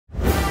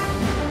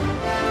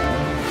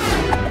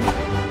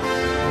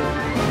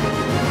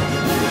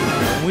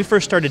we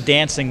first started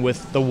dancing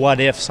with the what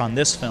ifs on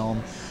this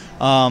film,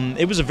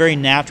 it was a very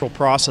natural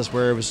process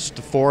where it was just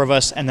the four of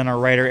us and then our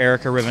writer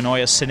Erica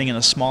Rivanoia sitting in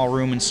a small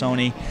room in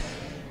Sony,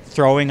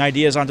 throwing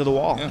ideas onto the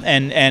wall,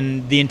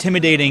 and the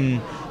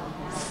intimidating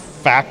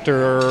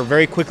factor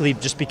very quickly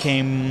just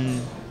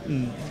became.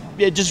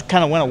 It just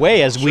kind of went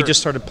away as we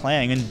just started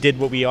playing and did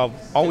what we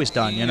always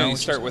done. You know, you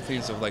start with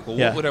things of like, well,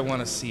 what would I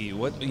want to see?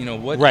 What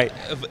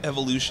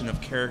evolution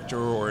of character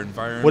or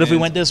environment? What if we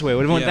went this way?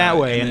 What if we went that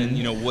way? And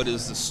then, what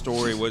is the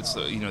story? What's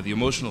the the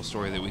emotional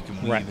story that we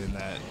can weave in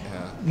that?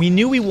 We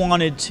knew we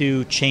wanted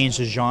to change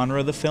the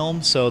genre of the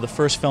film. So the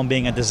first film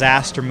being a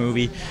disaster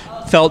movie,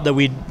 felt that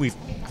we've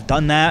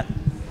done that,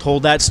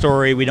 told that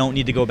story. We don't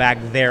need to go back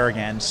there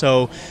again.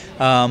 So.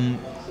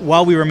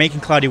 While we were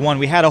making Cloudy 1,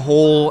 we had a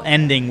whole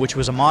ending, which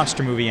was a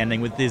monster movie ending,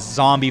 with this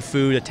zombie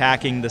food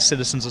attacking the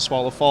citizens of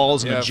Swallow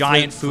Falls and a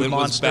giant food Flint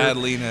monster. was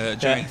battling a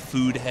giant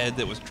food head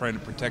that was trying to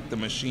protect the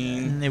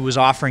machine. And it was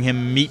offering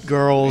him meat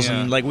girls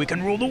and like, we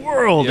can rule the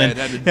world. Yeah, and, it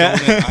had a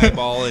donut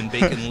eyeball and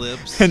bacon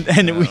lips. And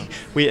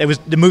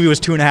the movie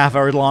was 2.5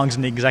 hours long,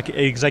 and the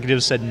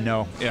executives said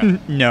no,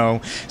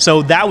 no.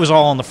 So that was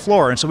all on the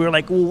floor, and so we were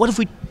like, well, what if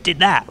we did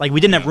that? Like, we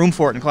didn't have room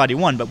for it in Cloudy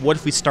 1, but what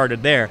if we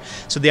started there?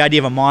 So the idea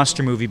of a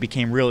monster movie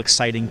became real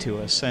exciting to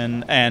us,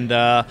 and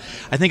I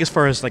think as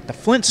far as like the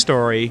Flint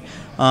story,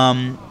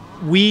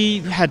 we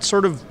had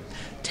sort of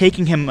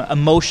taking him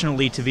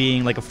emotionally to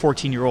being like a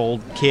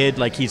 14-year-old kid.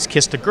 Like, he's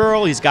kissed a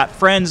girl, he's got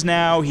friends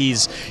now,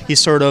 he's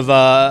sort of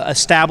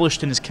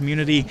established in his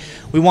community.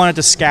 We wanted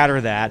to scatter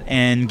that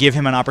and give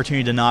him an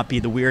opportunity to not be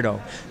the weirdo.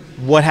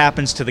 What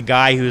happens to the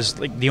guy who's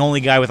like the only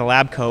guy with a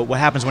lab coat? What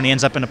happens when he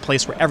ends up in a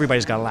place where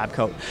everybody's got a lab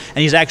coat? And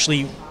he's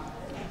actually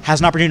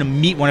has an opportunity to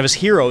meet one of his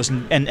heroes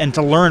and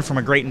to learn from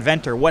a great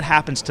inventor. What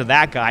happens to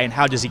that guy, and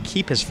how does he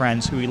keep his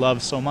friends who he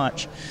loves so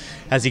much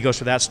as he goes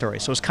through that story?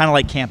 So it's kind of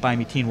like Can't Buy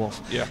Me Teen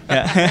Wolf.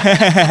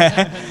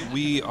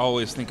 We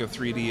always think of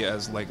 3D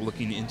as like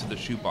looking into the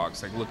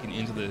shoebox, like looking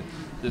into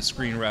the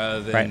screen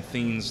rather than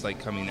things like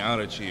coming out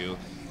at you.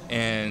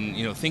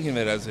 And, thinking of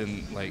it as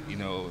in like,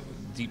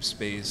 deep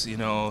space,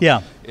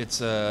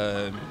 it's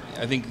I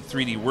think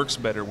 3D works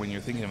better when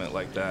you're thinking of it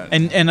like that.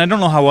 And I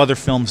don't know how other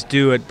films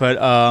do it,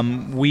 but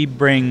we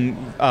bring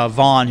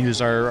Vaughn,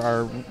 who's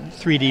our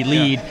 3D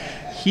lead.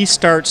 He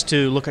starts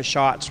to look at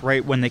shots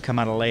right when they come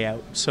out of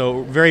layout.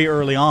 So very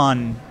early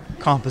on,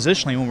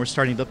 compositionally, when we're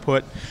starting to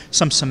put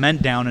some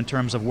cement down in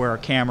terms of where our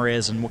camera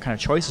is and what kind of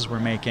choices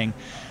we're making,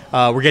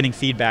 we're getting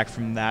feedback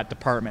from that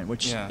department,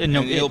 which and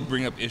it'll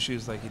bring up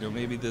issues like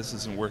maybe this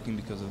isn't working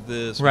because of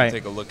this. We'll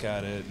take a look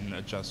at it and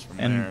adjust from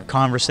there. And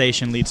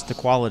conversation leads to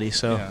quality,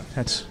 so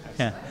that's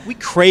we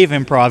crave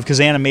improv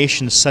because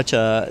animation is such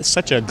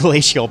a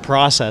glacial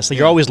process. Like,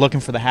 you're always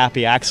looking for the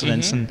happy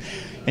accidents,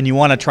 and you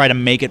want to try to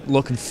make it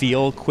look and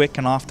feel quick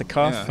and off the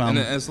cuff. And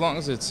as long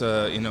as it's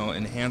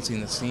enhancing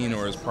the scene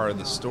or as part of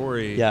the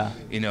story,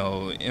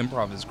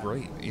 improv is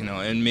great.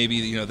 And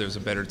maybe there's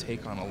a better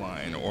take on a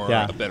line or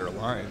a better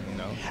line.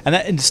 And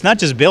it's not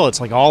just Bill.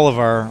 It's like all of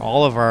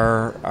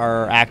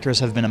our actors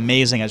have been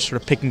amazing at sort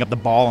of picking up the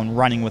ball and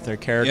running with their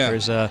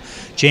characters.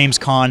 James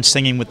Caan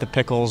singing with the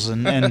pickles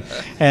and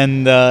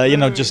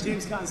just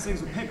James Caan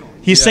sings with pickles.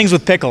 He sings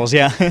with pickles,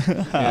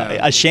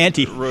 a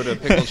shanty. Wrote a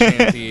pickle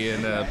shanty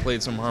and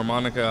played some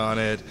harmonica on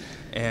it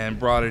and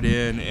brought it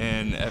in.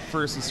 And at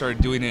first he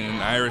started doing it in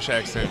an Irish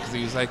accent because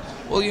he was like,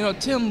 well,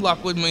 Tim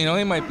Lockwood,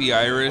 he might be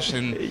Irish.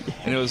 And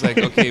it was like,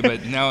 okay,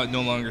 but now it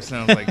no longer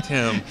sounds like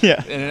Tim.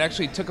 And it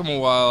actually took him a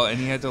while, and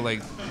he had to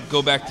like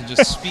go back to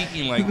just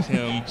speaking like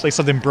Tim. It's like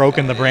something broke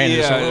in the brain.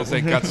 Yeah, it's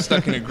like got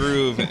stuck in a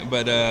groove.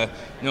 But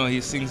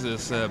he sings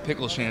this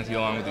pickle shanty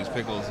along with these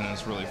pickles, and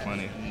it's really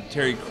funny. And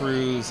Terry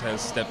Crews has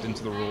stepped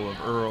into the role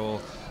of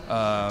Earl.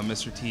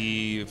 Mr.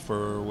 T,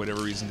 for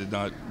whatever reason, did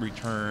not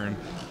return,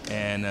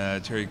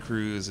 and Terry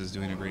Crews is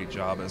doing a great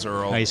job as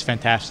Earl. Oh, he's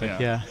fantastic, How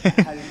did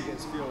you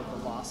guys feel with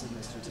the loss of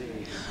Mr. T?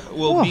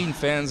 Well, being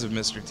fans of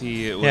Mr.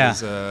 T, it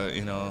was a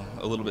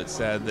little bit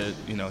sad that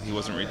he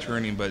wasn't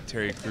returning, but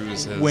Terry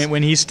Crews has...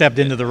 When he stepped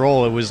into the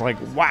role, it was like,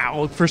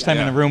 wow, first time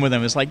in a room with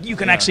him, it's like, you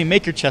can actually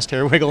make your chest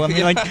hair wiggle. I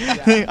mean, like,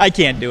 I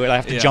can't do it, I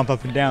have to jump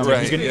up and down.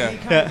 Right, He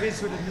kind of is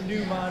sort of the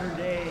new modern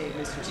day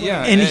Mr. T.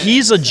 Yeah, and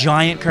he's a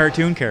giant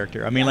cartoon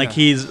character. I mean, like,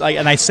 he's like,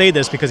 and I say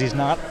this because he's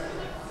not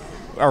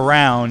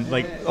around.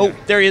 Like,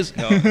 there he is.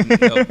 No,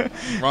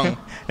 wrong.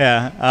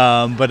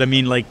 But I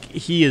mean, like,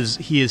 he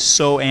is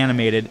so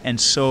animated and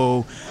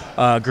so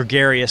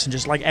gregarious and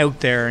just like out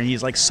there, and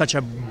he's like such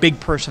a big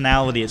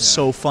personality. It's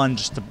so fun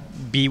just to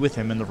be with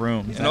him in the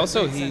room. And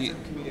also he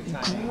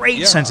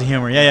great sense of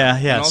humor. Yeah.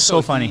 And It's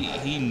so funny.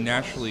 He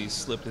naturally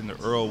slipped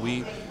into Earl.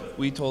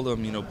 We told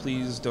him,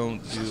 please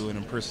don't do an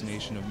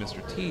impersonation of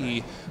Mr.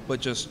 T, but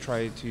just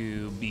try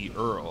to be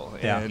Earl.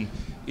 And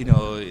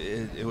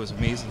it was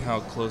amazing how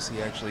close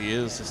he actually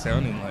is to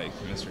sounding like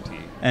Mr. T.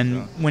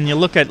 And when you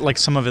look at like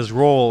some of his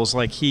roles,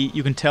 like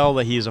you can tell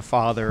that he's a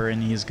father,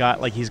 and he's got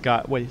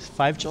what,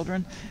 5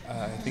 children?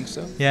 I think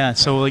so. Yeah.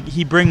 So like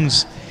he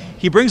brings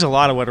he brings a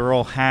lot of what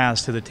Earl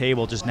has to the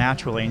table just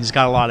naturally, and he's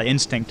got a lot of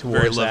instinct towards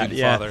Very loving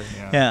that. father.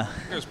 Yeah.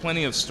 There's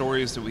plenty of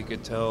stories that we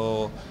could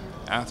tell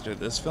after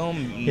this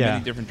film.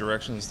 Many different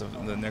directions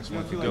the next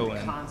one could go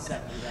in.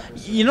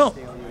 You know,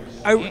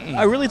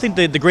 I really think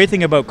the great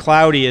thing about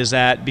Cloudy is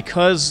that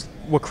because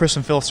what Chris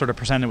and Phil sort of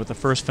presented with the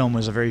first film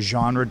was a very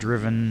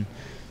genre-driven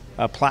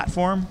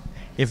platform,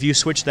 if you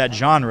switch that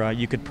genre,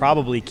 you could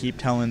probably keep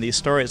telling these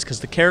stories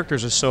because the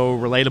characters are so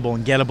relatable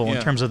and gettable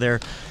in terms of their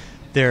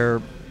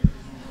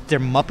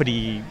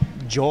Muppety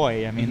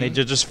joy. I mean, they're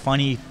just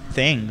funny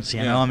things,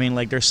 you know? I mean,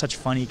 like, they're such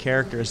funny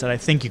characters that I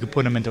think you could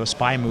put them into a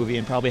spy movie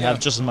and probably have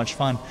just as much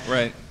fun.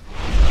 Right.